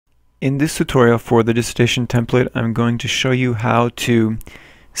In this tutorial for the dissertation template, I'm going to show you how to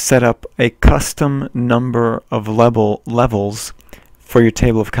set up a custom number of levels for your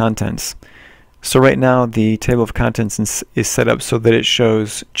table of contents. So right now the table of contents is set up so that it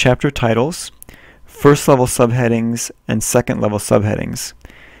shows chapter titles, first level subheadings, and second level subheadings.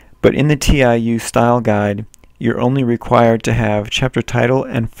 But in the TIU Style guide, you're only required to have chapter title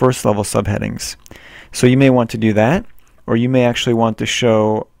and first level subheadings. So you may want to do that, or you may actually want to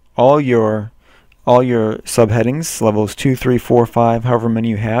show all your subheadings, levels 2, 3, 4, 5, however many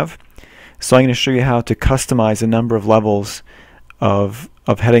you have. So I'm going to show you how to customize a number of levels of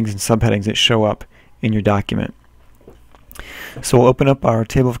headings and subheadings that show up in your document. So we'll open up our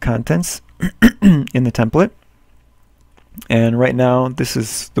table of contents in the template. And right now this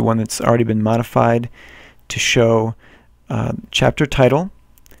is the one that's already been modified to show chapter title,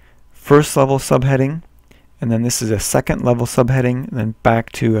 first level subheading, and then this is a second level subheading, and then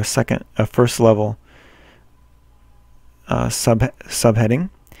back to a first level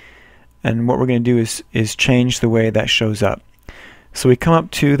subheading. And what we're going to do is change the way that shows up. So we come up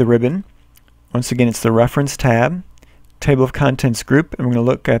to the ribbon. Once again, it's the reference tab, table of contents group, and we're going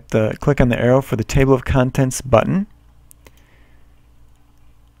to look at click on the arrow for the table of contents button.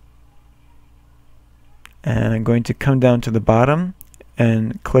 And I'm going to come down to the bottom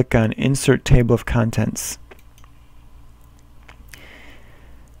and click on insert table of contents.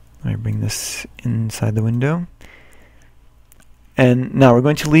 Let me bring this inside the window. And now we're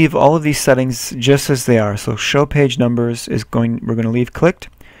going to leave all of these settings just as they are. So show page numbers we're going to leave clicked.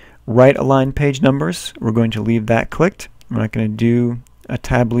 Right align page numbers, we're going to leave that clicked. We're not going to do a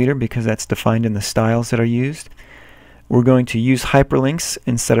tab leader because that's defined in the styles that are used. We're going to use hyperlinks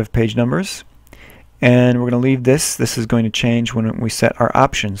instead of page numbers. And we're going to leave this. This is going to change when we set our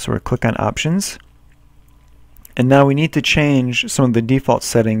options. So we'll click on options. And now we need to change some of the default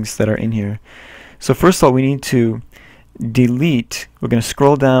settings that are in here. So first of all, we need to delete. We're going to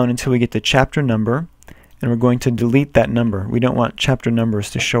scroll down until we get to chapter number, and we're going to delete that number. We don't want chapter numbers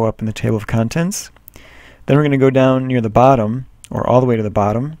to show up in the table of contents. Then we're going to go down near the bottom, or all the way to the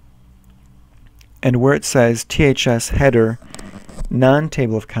bottom, and where it says THS header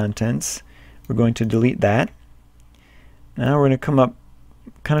non-table of contents, we're going to delete that. Now we're going to come up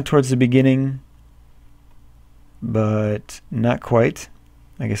kind of towards the beginning, but not quite.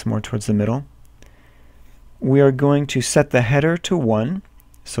 I guess more towards the middle. We are going to set the header to 1,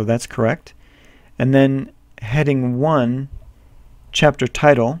 so that's correct. And then heading 1, chapter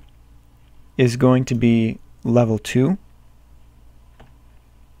title, is going to be level 2.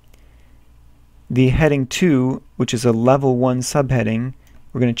 The heading 2, which is a level 1 subheading,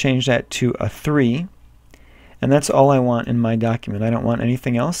 we're going to change that to a 3. And that's all I want in my document. I don't want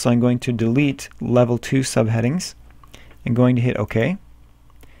anything else, so I'm going to delete level 2 subheadings. I'm going to hit OK.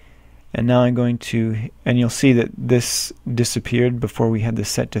 And now I'm going to, and you'll see that this disappeared before we had this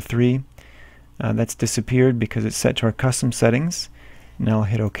set to 3. That's disappeared because it's set to our custom settings. Now I'll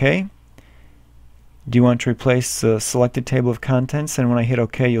hit OK. Do you want to replace the selected table of contents? And when I hit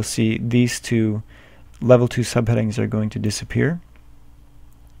OK, you'll see these two level 2 subheadings are going to disappear.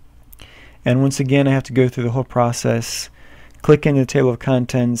 And once again, I have to go through the whole process, click into the table of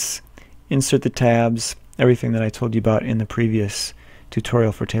contents, insert the tabs, everything that I told you about in the previous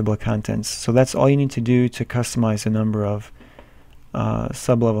tutorial for table of contents. So that's all you need to do to customize a number of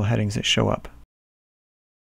sub-level headings that show up.